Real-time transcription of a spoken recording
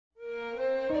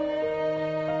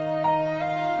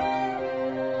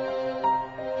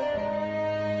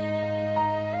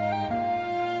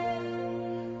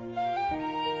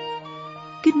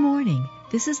morning.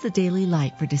 This is the Daily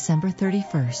Light for December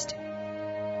 31st.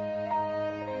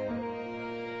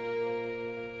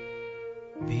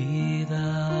 Be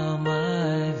thou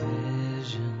my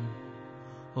vision,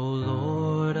 O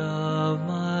Lord of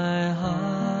my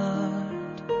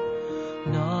heart,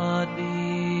 not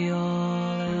be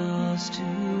all else to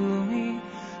me,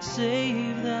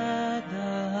 save that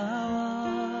thou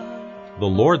art. The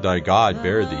Lord thy God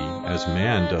bear thee, as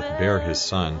man doth bear his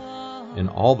son, in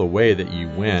all the way that ye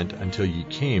went until ye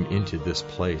came into this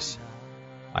place.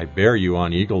 I bare you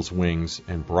on eagle's wings,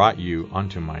 and brought you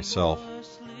unto myself.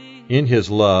 In his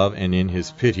love and in his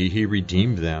pity he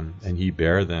redeemed them, and he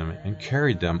bare them, and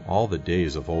carried them all the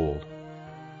days of old.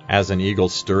 As an eagle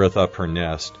stirreth up her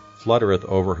nest, fluttereth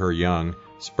over her young,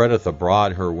 spreadeth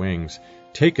abroad her wings,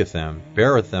 taketh them,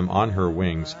 beareth them on her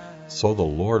wings, so the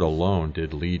Lord alone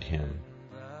did lead him.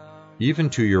 Even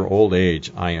to your old age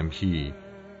I am he,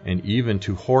 and even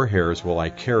to hoar hairs will I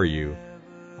carry you.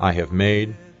 I have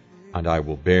made, and I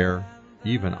will bear,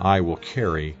 even I will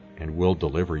carry, and will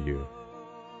deliver you.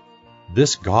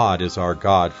 This God is our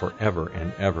God forever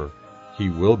and ever. He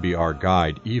will be our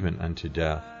guide even unto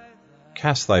death.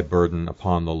 Cast thy burden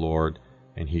upon the Lord,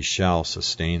 and he shall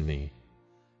sustain thee.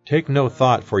 Take no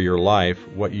thought for your life,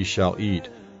 what ye shall eat,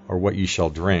 or what ye shall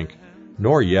drink,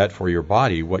 nor yet for your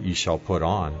body what ye shall put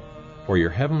on. For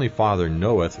your heavenly Father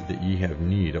knoweth that ye have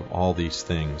need of all these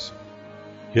things.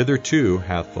 Hitherto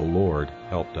hath the Lord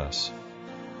helped us.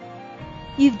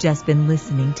 You've just been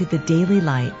listening to the Daily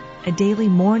Light, a daily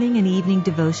morning and evening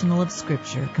devotional of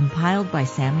Scripture compiled by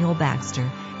Samuel Baxter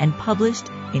and published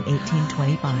in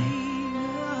 1825.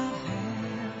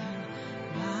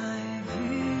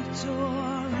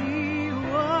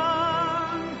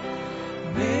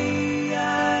 May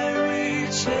I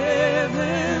reach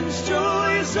heaven's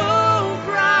joy, so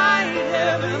bright,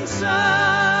 heaven's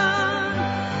sun.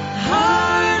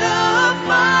 Heart of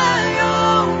my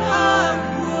own heart,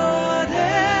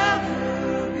 whatever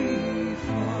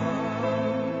befall,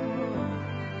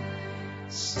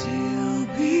 still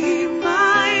be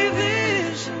my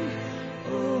vision,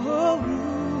 O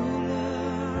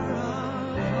ruler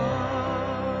of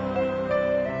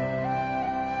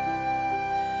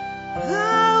all.